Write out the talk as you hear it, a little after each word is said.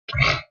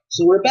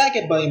So we're back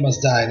at Bunny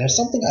Must Die, and there's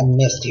something I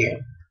missed here.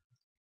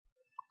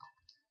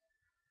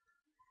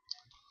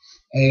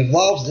 It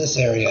involves this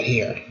area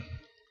here.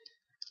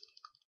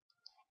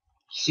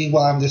 See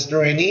why I'm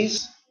destroying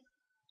these?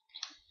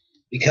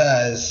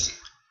 Because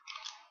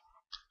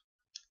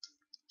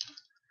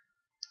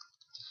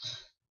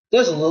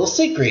there's a little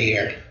secret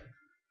here.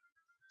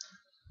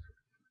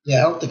 Yeah,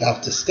 I don't think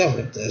I've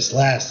discovered this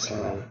last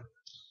time.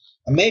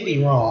 I may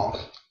be wrong.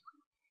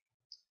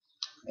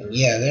 And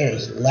yeah,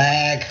 there's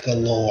lag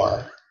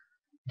galore.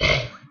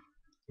 Well,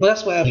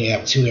 that's why I only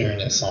have 2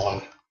 internets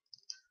on.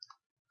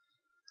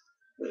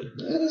 Wait,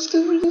 did I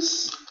discover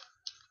this?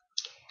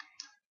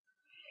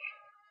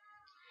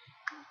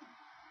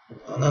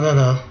 Oh,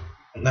 no.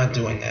 I'm not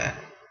doing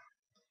that.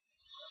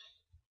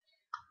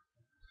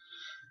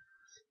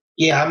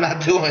 Yeah, I'm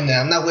not doing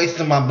that. I'm not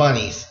wasting my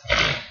bunnies.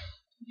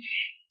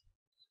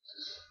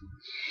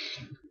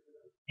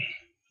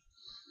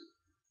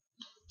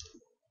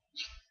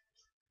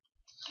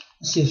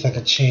 Let's see if I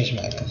can change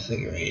my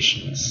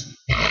configurations.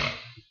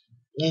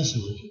 Yes,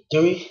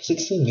 30,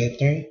 16-bit,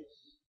 30.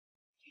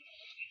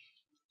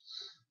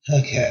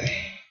 Okay.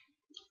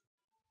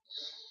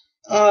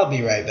 I'll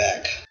be right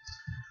back.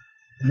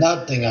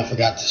 Another thing I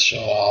forgot to show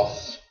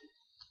off,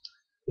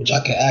 which I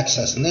can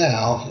access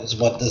now, is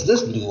what does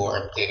this new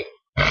work do?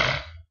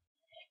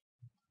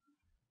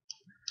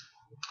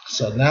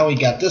 So now we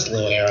got this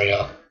little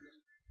area.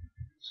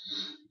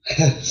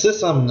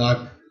 Since I'm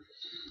not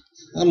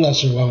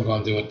sure what I'm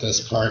going to do with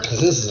this part, because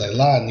this is a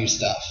lot of new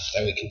stuff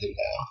that we can do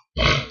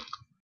now.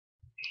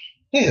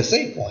 Yeah,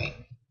 save point.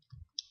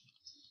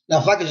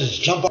 Now, if I could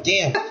just jump up the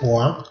damn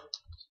platform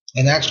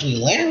and actually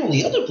land on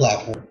the other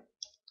platform.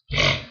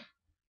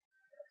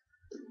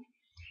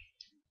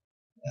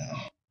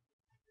 Now,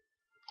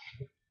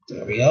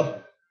 there we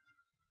go.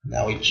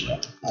 Now we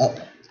jump up.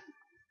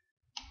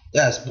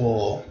 That's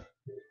bull.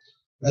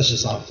 That's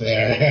just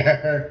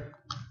unfair.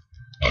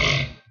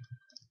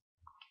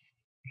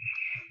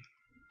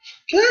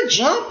 Can I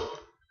jump?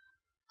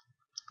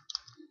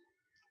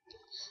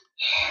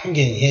 I'm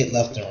getting hit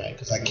left and right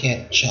because I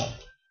can't jump.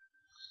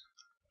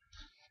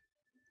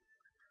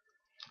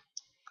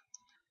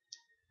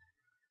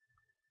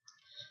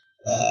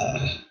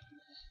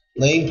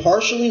 Laying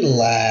partially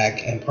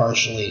lag and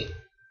partially.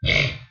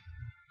 Yeah,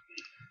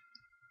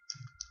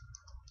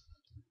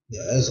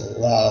 there's a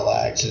lot of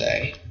lag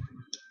today.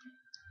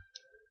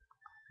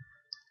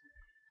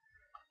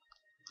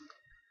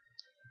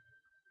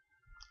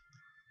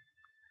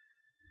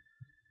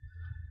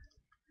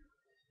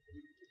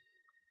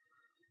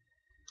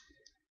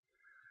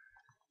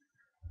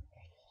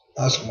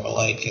 That's more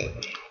like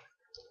it.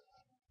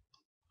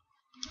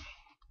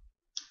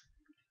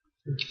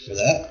 Thank you for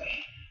that.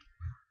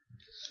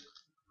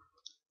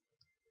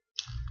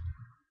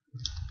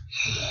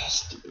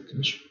 Stupid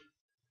control.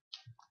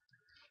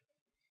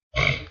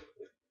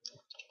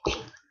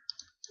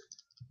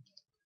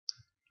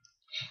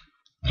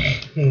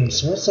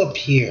 So what's up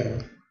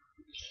here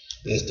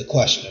is the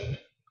question.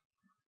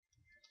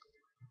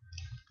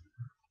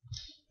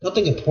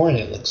 Nothing important,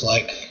 it looks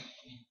like.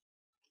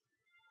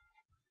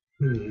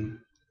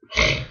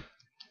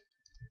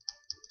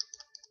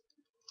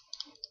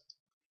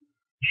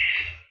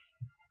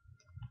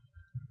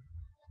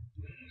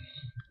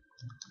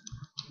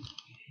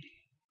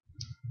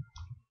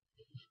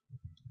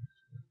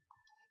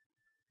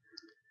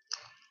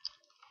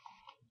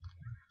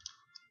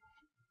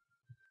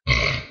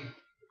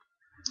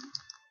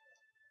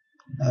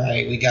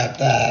 Alright, we got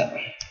that.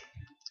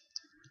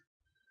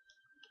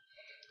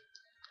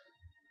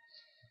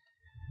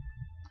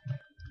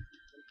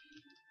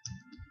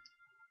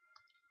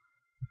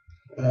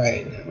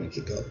 Alright, now we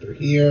can go through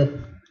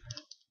here.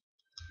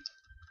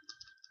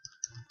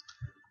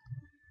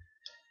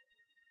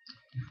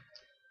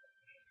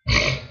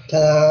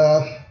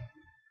 Ta-da!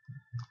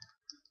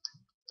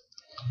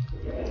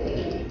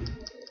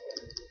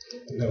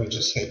 And then we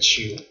just hit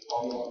you.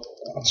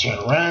 I'll turn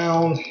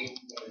around.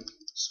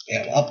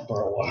 Spam up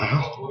for a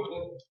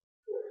while.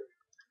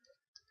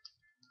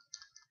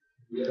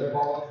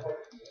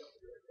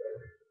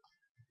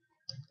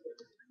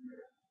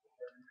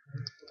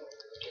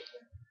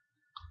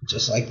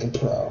 Just like the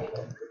Pro.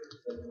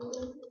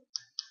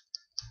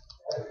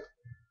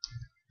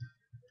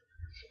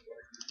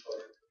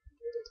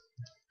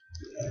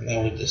 And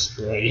then we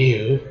destroy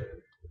you.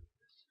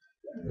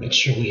 Make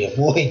sure we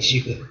avoid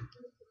you.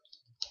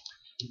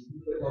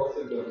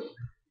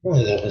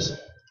 Only that was.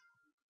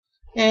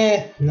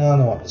 No, I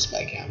don't want the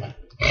spike hammer.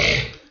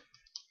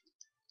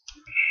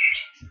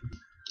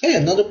 Hey,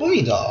 another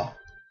bunny doll.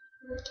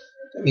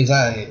 That means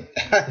I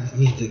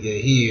need to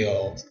get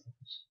healed.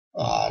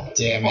 Aw, oh,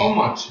 damn it. How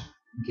much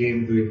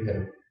game do you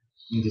have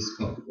in this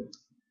computer?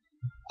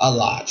 A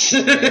lot.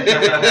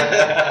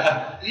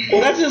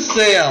 Let's just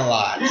say a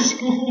lot.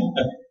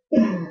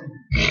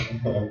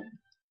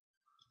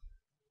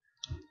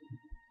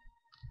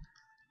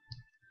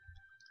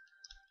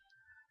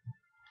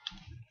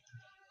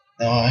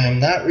 No, I am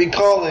not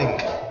recalling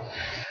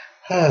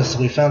So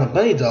we found a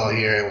bunny doll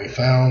here, and we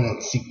found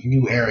a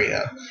new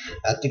area.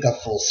 I think I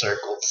full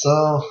circled,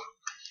 so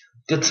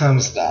good time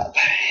to stop.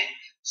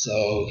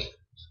 So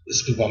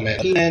this is Poobah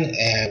Man,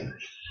 and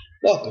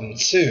welcome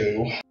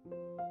to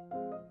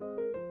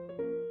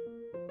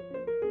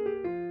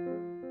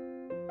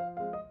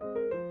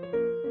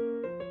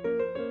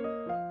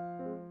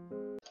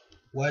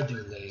What Do,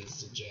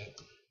 ladies and gentlemen?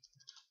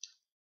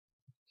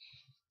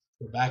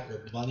 We're back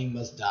with Bunny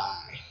Must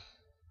Die.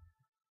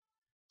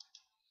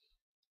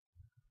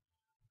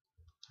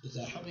 Is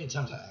that how many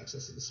times I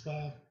accessed this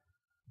file?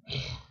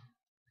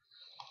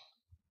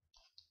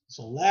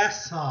 So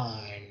last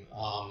time,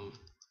 oh,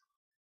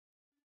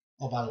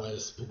 by the way,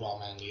 this is Poobah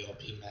Man, the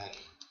OP man.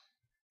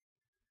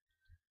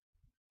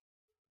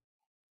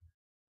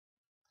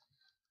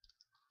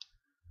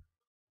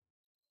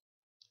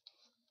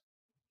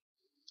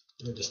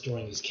 We're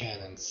destroying these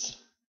cannons.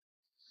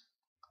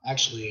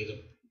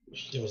 Actually,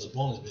 there was a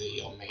bonus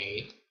video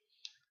made.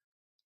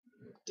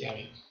 Damn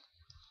it.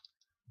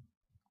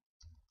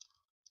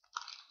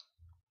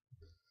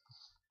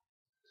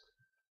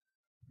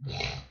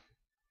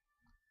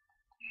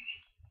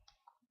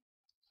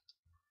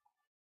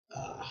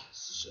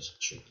 This is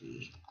just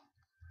tricky.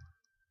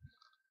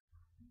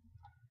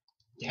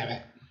 Damn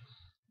it.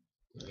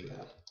 There we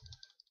go.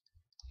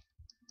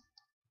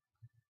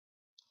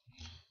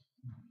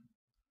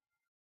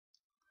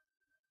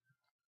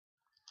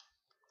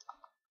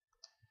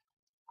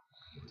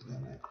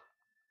 Damn it.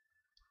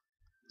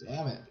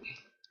 Damn it.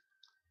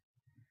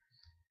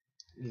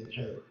 It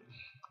hurt.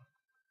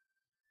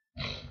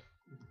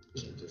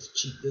 Just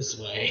cheat this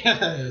way.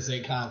 This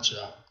ain't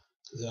Contra.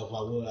 Because if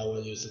I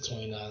would use the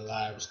 29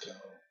 lives code.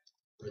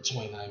 Or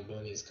 29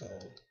 bunnies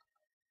code.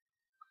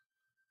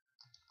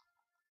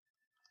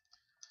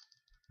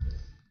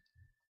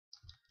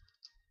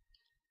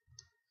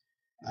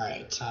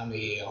 Alright, time to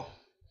heal.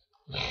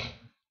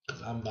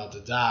 Because I'm about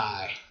to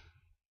die.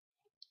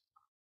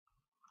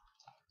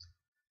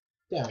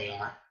 There we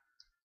are.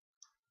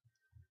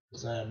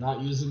 Because I am not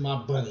using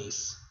my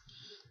bunnies.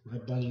 My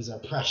bunnies are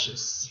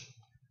precious.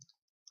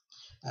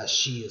 As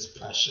she is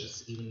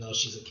precious, even though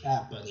she's a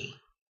cat bunny.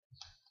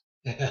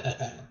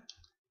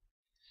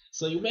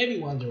 So you may be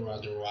wondering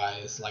why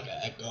it's like an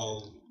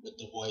echo with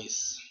the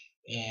voice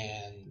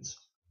and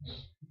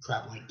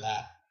crap like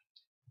that.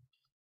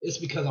 It's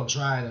because I'm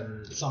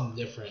trying something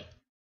different.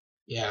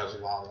 Yeah, there's a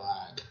lot of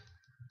lag.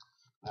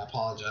 I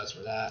apologize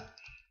for that.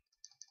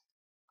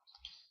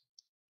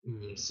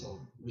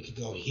 So we could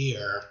go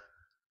here.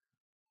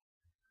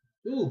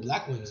 Ooh,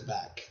 Blackwing's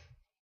back.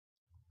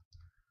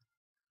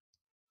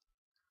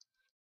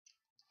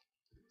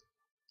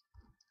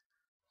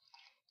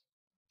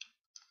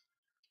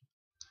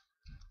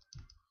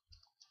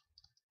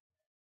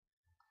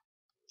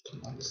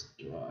 Come on,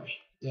 destroy.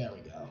 There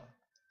we go.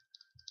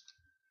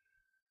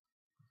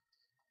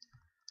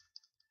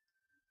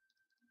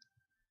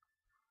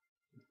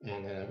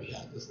 And then we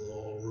have this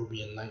little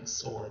Rubian Knight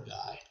Sword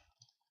guy.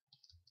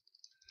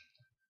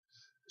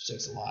 Which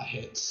takes a lot of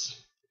hits.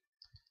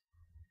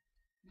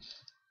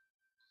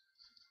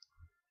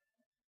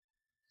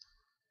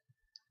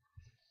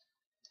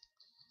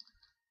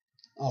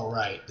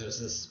 Alright, there's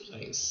this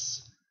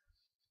place.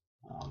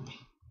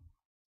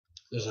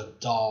 There's a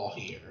doll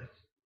here.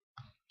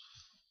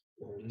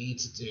 What we need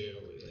to do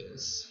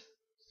is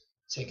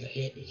take a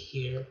hit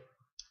here.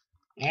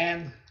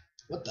 And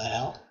what the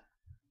hell?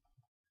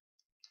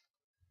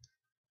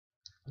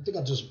 I think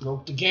I just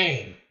broke the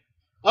game.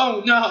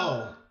 Oh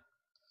no!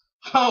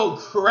 Oh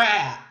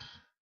crap!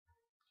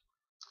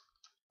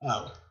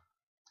 Oh.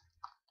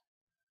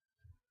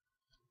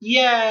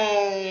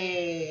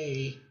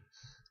 Yay!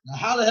 Now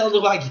how the hell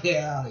do I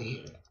get out of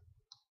here?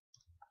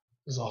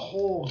 There's a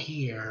hole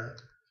here,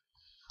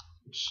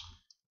 which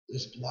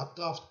is blocked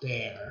off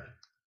there,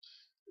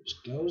 which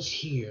goes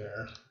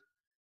here,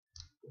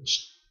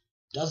 which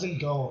doesn't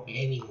go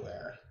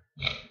anywhere.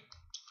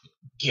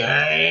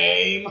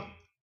 Game!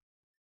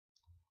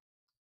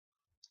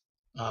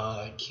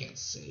 I can't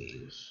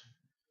save.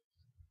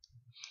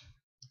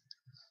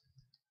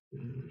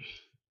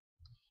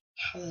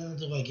 How the hell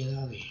do I get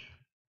out of here?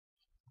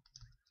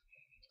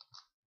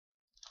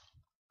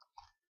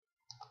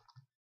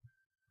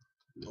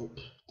 Nope,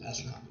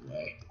 that's not the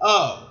way.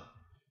 Oh!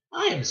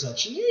 I am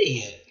such an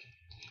idiot!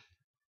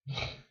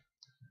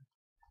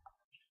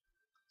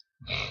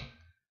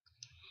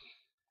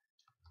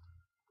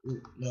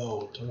 Ooh,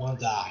 no, don't want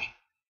to die.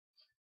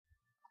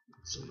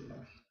 So,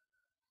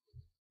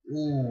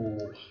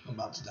 ooh, I'm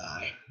about to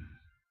die.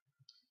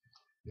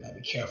 You gotta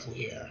be careful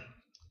here.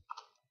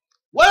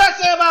 What did I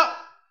say about?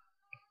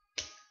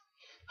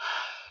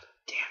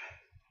 Damn it.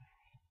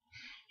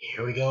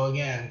 Here we go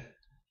again.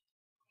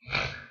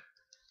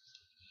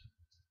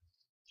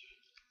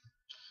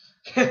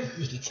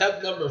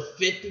 Attempt number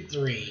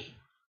 53.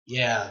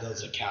 Yeah,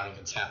 those are counting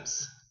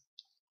attempts.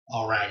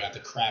 Alright, I got the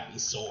crappy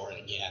sword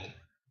again.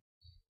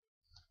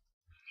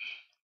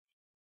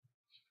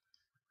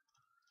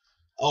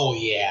 Oh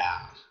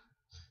yeah.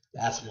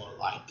 That's more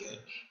like it.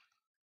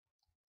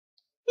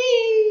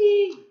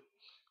 Whee!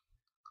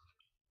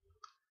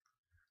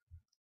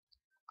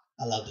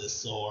 I love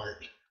this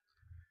sword.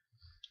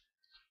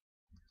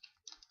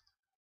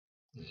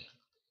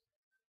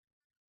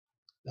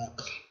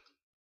 Duck.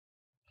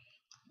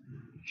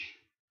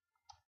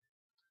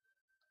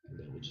 And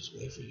then we just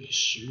wait for you to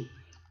shoot.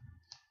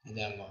 And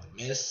then I'm going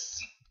to miss.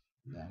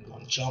 And then I'm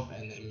going to jump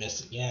and then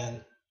miss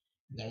again.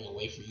 And then we're going to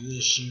wait for you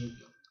to shoot.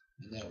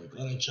 And then we're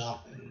going to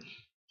jump and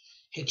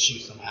hit you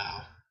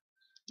somehow.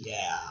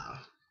 Yeah.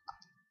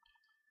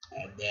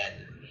 And then,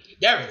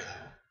 there we go.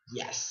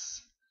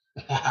 Yes.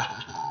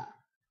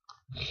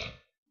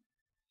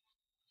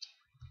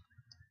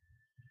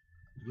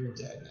 You're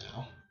dead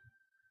now.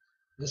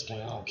 At this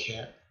point, I don't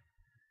care.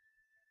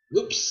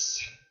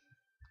 Whoops.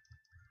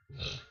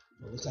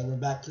 Well, looks like we're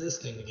back to this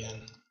thing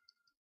again.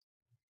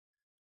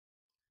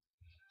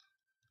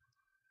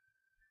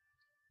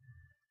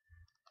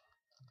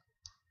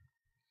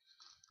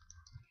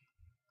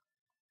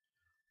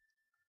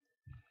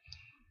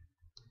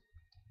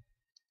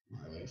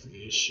 I'll wait for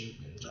you to shoot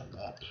and jump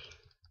up.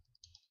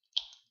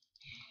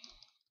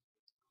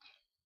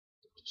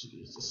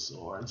 Use the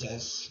swords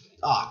as...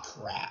 Aw,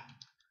 crap.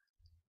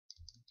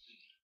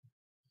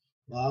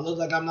 Well, it looks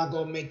like I'm not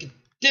going to make it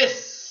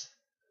this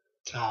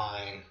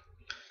time.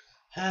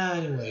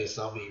 Anyways,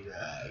 I'll be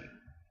right.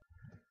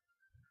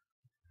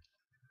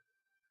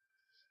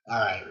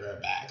 Alright, we're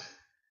back.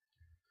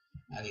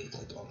 I need to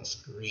click on the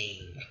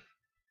screen.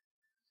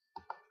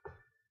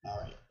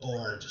 Alright,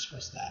 or just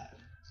press that.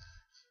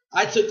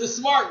 I took the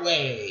smart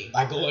way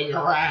by going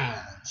around.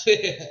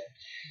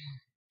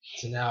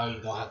 So now you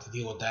don't have to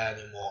deal with that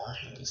anymore.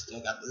 And we still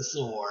got the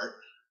sword.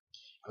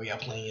 We got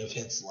plenty of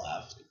hits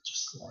left.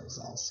 Just as long as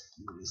I'll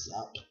screw this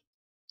up.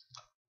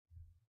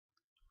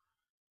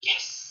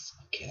 Yes!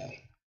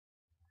 Okay.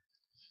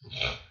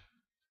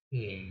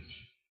 The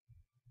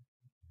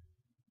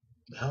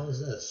hell is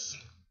this?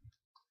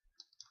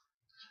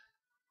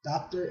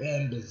 Dr.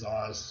 M.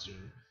 Bizarre suit.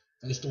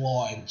 Face the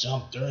wall and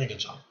jump during a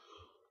jump.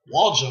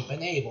 Wall jump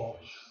enable.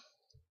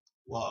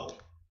 Whoa.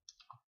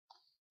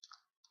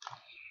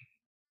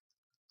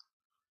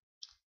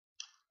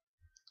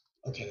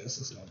 Okay, this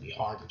is going to be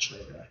hard to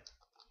trigger.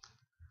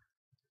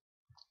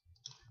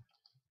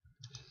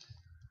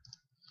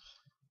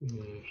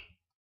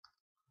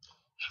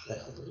 How the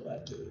hell do I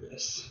do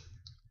this?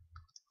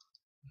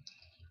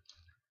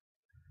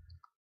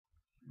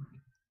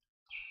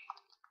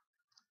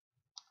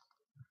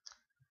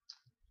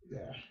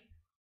 There.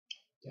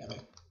 Damn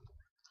it.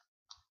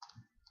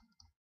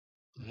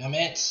 Damn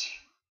it.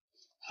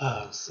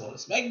 So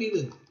let's make me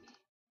the...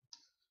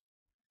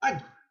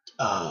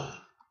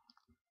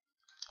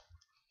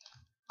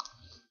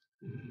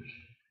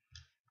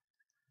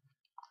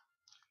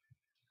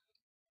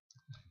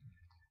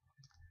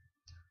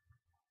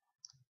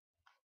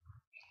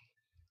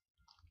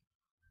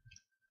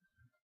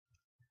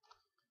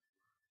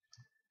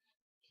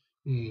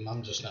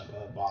 I'm just not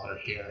gonna bother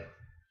here.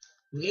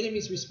 Will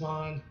enemies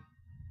respawn?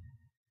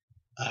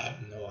 I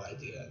have no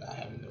idea, and I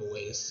have no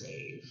way to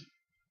save.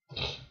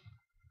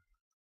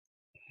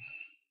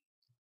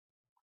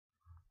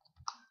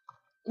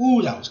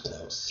 Ooh, that was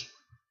close.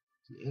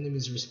 The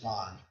enemies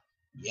respawn.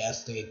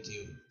 Yes, they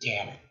do.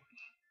 Damn it.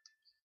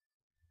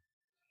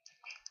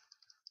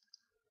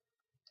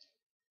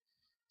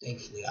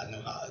 Thankfully, I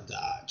know how to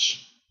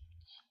dodge.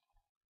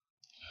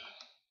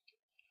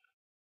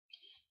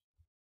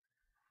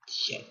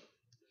 Shit.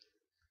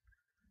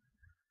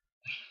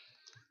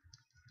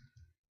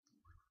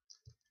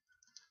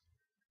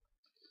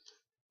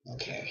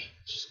 Okay,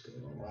 just go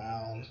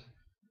around.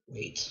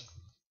 Wait.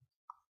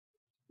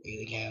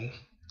 Wait again.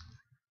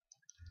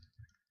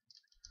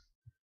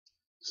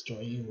 Destroy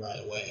you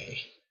right away.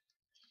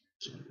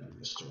 Jump and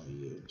destroy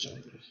you.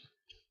 Jump.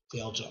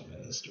 Tail jump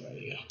and destroy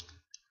you.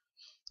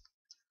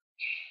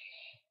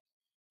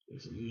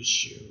 If you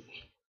shoot.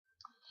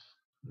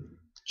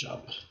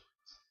 Jump.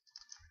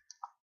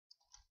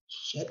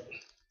 Shit.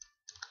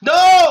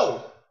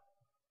 No!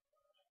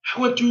 I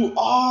went through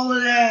all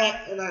of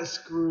that and I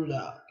screwed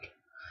up.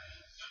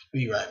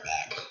 Be right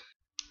back.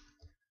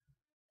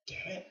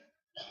 Damn it.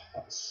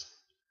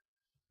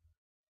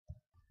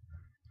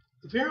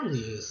 Apparently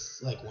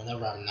it's like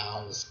whenever I'm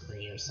not on the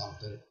screen or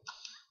something,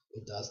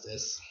 it does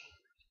this.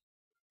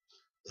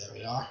 There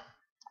we are.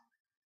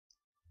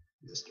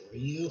 Destroy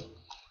you.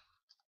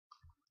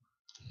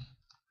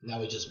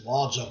 Now we just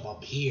wall jump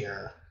up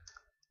here.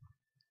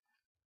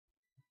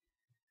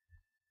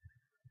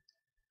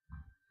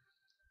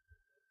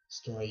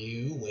 Destroy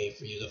you, wait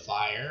for you to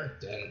fire,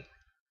 then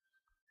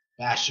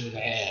bash you in the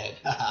head.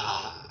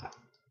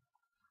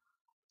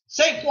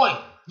 Save point!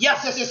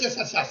 Yes, yes, yes, yes,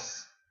 yes,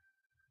 yes!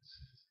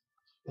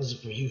 Was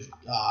it for you?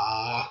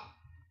 Come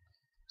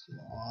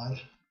on.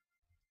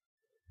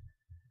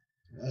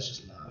 That's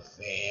just not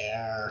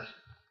fair.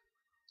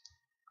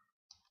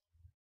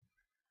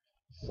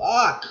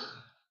 Fuck!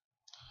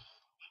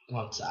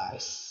 One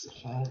size.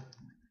 Come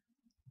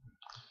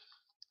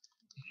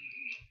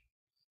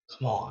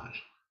on.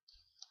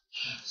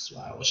 That's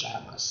why I wish I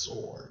had my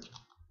sword.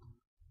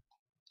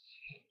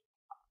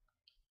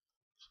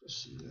 Let's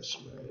see this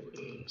where it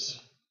is.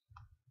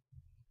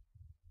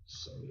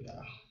 So So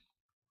yeah.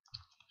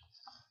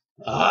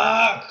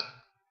 Ah!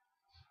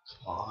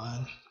 Come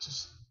on.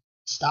 Just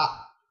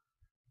stop.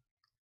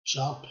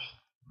 Jump.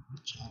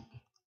 Jump.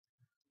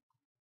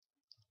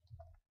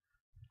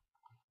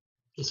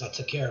 At least I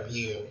took care of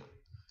you.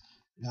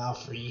 Now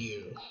for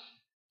you.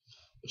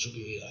 Which will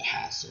be a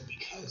hassle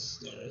because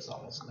there is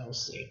almost no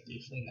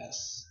safety from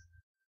this.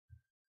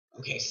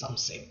 Okay, some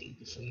safety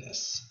from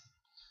this.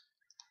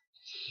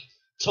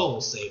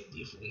 Total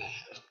safety from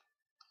that.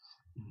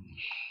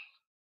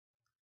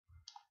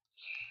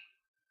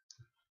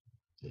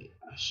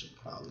 I should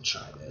probably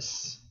try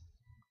this.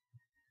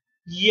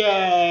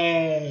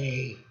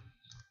 Yay!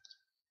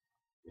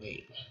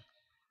 Wait.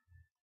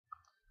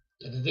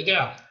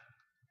 Da-da-da-da.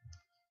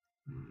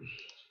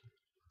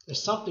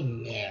 There's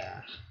something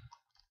there.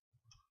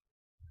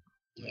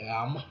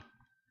 Damn.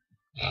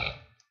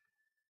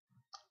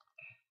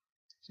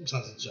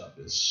 Sometimes the jump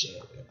is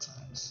shit at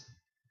times.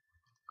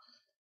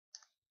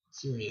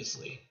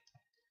 Seriously.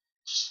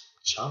 Just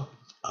jump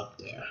up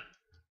there.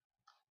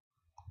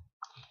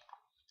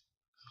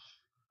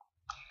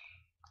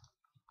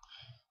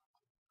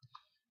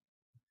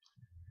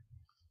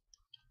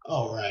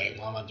 Oh, right.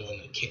 Why am I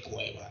doing the kick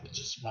away when I can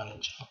just run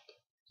and jump?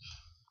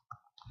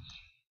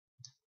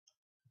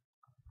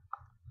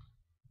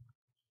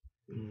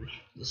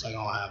 Looks like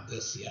I don't have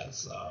this yet,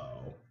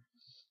 so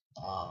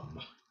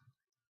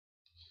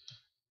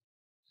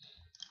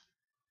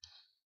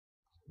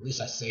at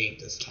least I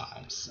saved this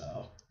time,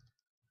 so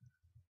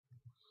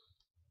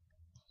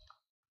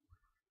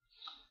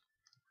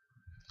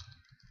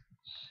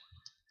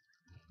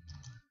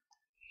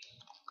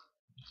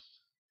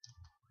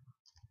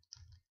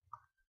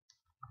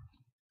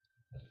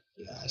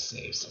yeah, I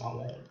saved, so I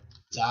won't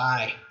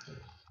die.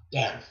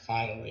 There,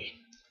 finally.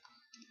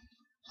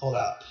 Hold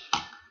up.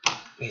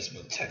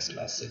 Facebook text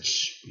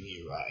message.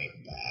 Be right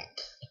back.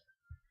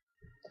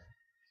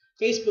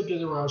 Facebook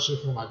is around shit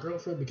for my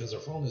girlfriend because her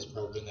phone is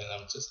broken and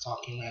I'm just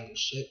talking random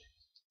shit.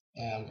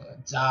 And I'm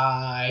gonna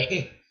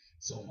die.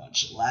 So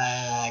much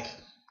lag.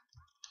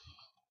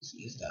 Let's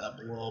ease that up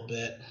a little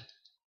bit.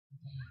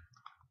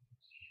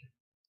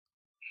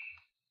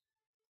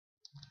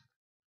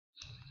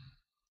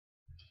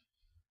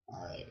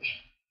 Alright.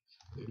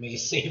 We may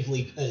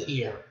safely put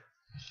here.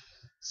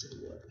 So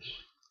what?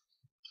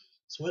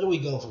 So where do we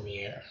go from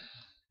here?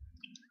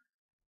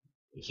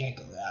 We can't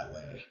go that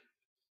way.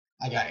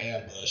 I got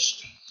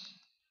ambushed.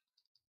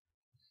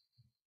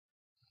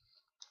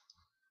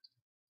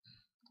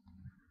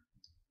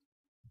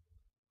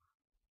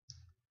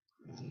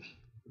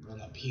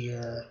 Run up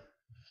here.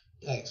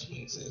 That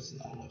explains there's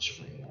not much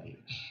frame rate.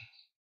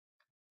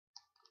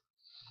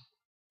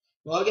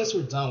 Well, I guess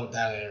we're done with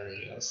that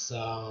area.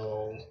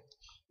 So,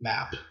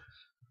 map.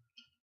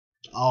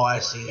 Oh, I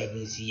see. That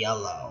means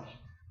yellow.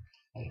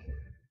 And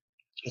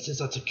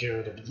since I took care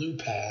of the blue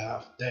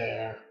path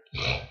there.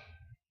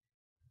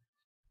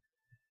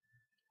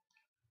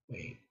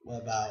 Wait,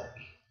 what about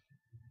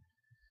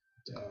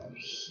down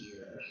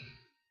here?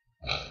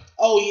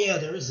 Oh yeah,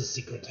 there is a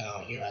secret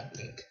down here, I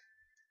think.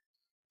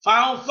 If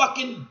I don't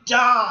fucking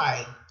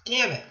die!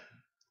 Damn it!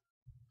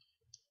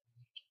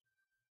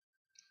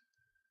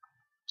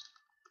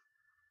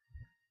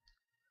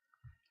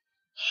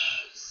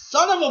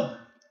 Son of a...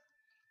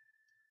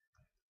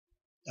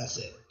 That's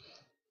it.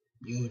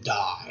 You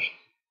die.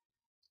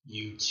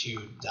 You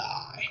two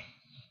die.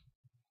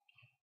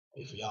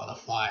 Wait for y'all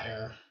to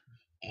fire.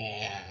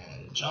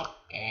 And jump.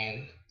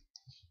 And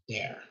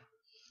there.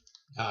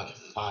 Now I can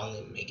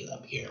finally make it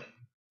up here.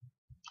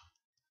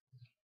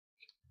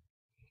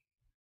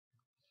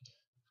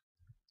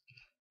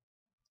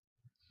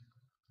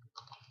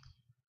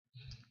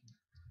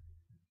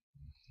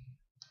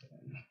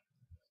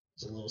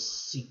 There's a little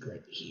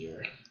secret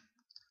here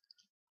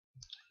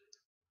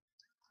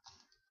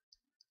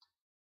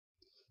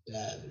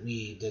that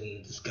we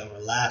didn't discover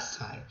last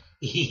time.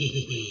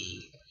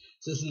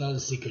 So this is another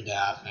secret that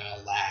I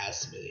found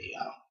last video.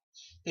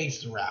 Thanks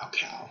to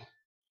Raocow.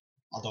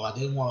 Although I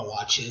didn't want to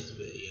watch his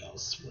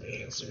videos for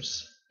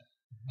answers.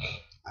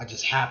 I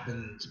just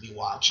happened to be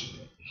watching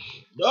it.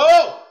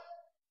 No!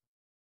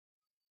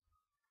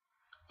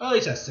 Well, at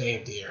least I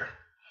saved here.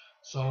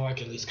 So I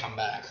can at least come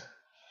back.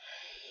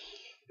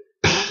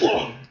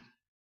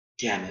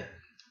 Damn it.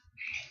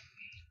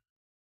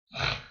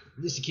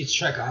 At least it keeps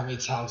track of how many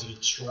times you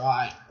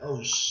try.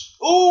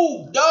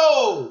 Oh,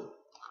 no!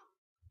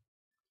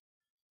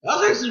 That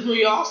was actually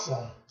pretty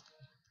awesome.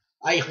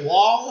 I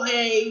wall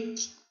hanged.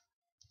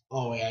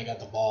 Oh, wait, I got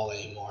the ball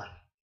anymore.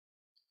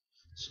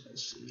 So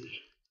let's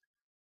see.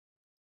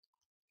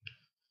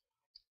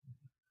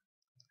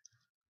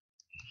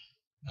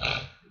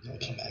 I'm gonna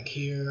come back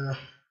here.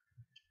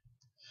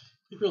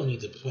 We really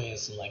need to plan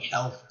some like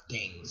health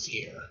things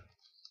here.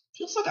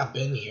 Feels like I've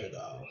been here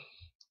though.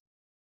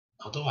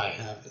 Although I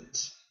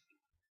haven't.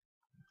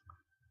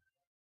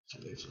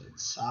 Wait for the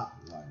top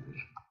one.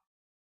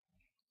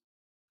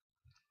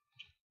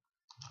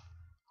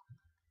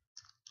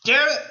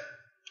 Damn it!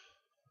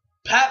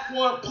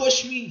 Platform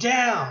pushed me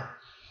down.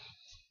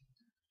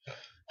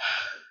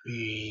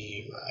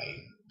 Be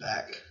right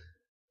back.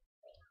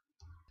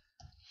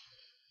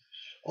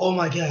 Oh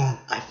my god,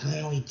 I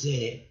finally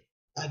did it.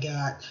 I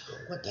got,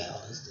 what the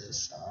hell is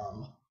this?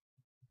 I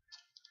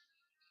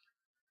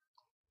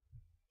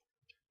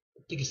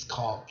think it's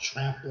called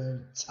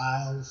trample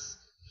tiles.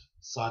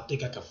 So I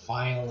think I can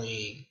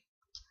finally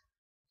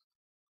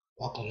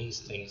walk on these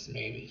things,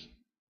 maybe.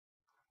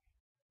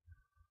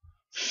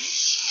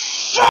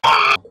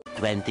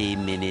 20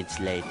 minutes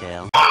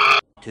later,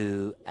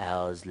 2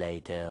 hours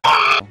later,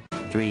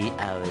 3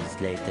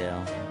 hours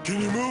later.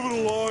 Can you move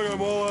it along?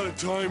 I'm all out of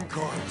time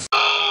cards.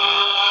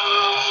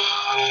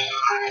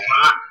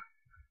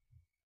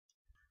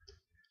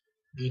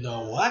 You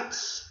know what?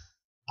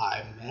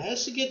 I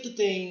managed to get the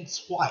thing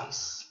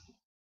twice.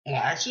 And I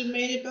actually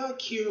made it back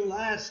here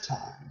last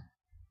time.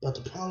 But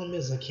the problem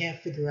is I can't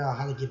figure out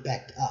how to get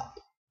back up.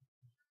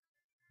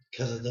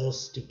 Because of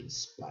those stupid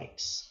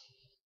spikes.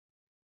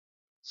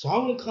 So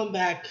I'm going to come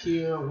back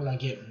here when I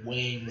get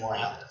way more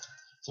health.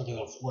 So I can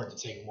afford to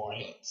take more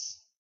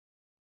hits.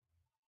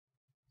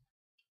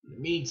 In the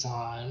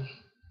meantime...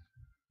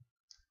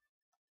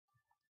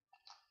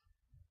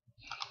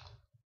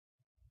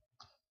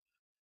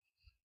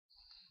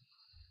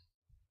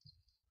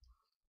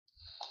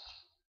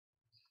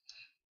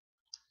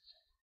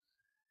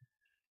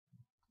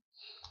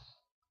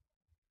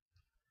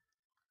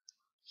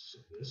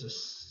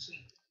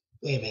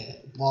 Wait a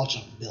minute, ball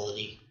jump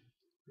ability.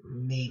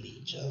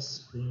 Maybe,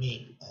 just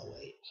maybe. Oh,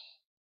 wait.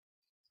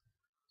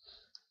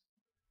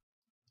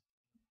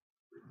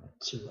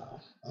 Too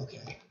low.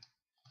 Okay.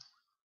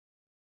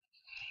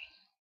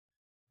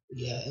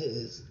 Yeah, it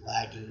is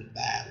lagging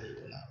badly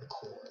when I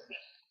record.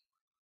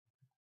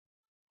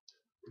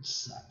 Which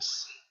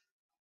sucks.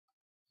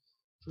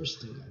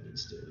 First thing I need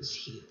to do is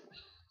heal.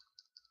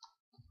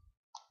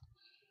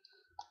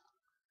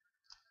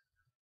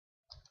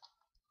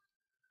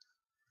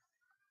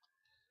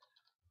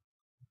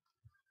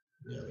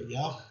 There we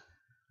go.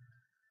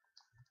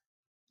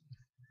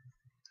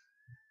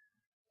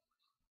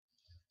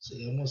 So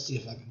yeah, I'm gonna see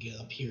if I can get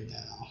up here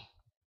now.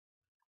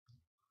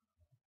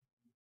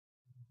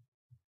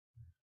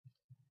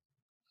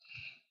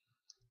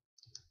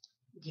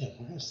 Yeah,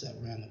 where's that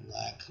random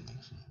lag coming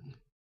from?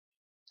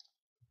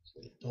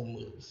 Wait, don't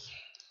move.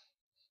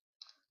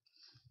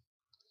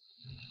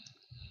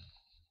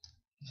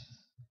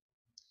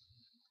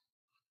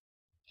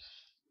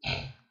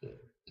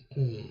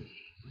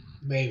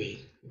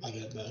 Maybe I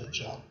get a better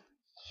jump.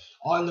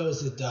 All I know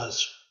is it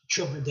does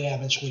triple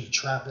damage when you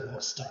trample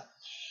or stuff.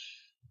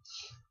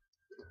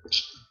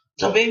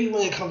 So maybe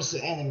when it comes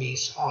to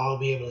enemies, I'll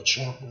be able to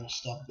trample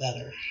stuff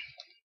better.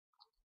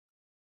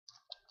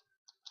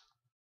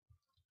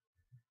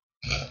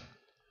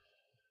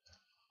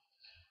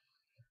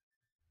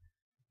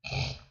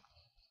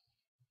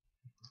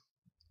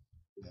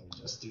 Then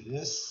we just do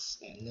this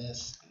and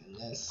this and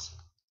this.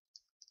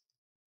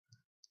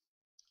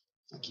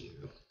 Fuck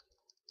you.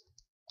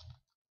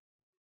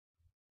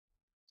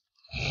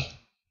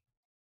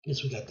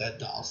 Guess we got that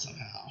doll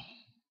somehow.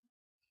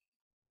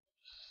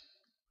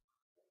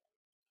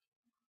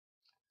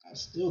 I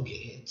still get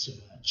hit too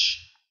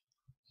much.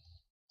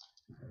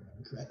 If I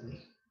remember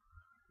correctly.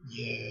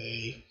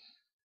 Yay.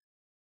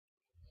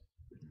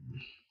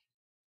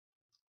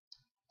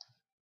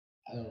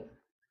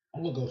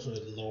 I'm gonna go for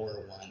the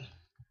lower one.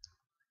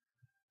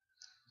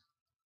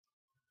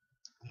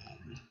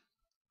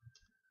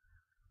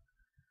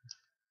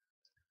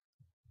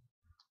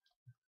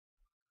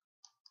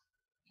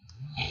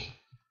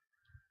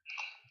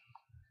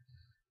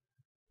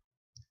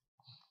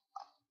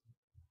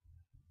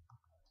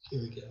 Here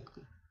we go.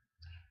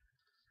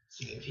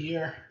 Save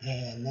here,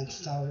 and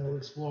next time we'll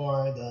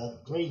explore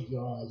the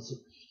graveyards.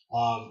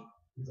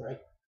 Right,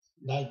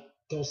 Night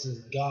Ghosts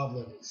and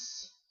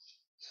Goblins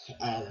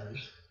Island,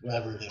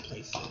 wherever that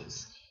place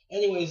is.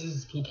 Anyways, this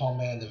is Poopon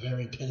Man, the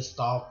very pissed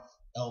off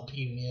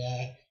LP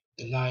man.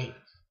 Good night,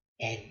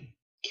 and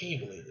can you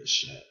believe this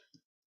shit?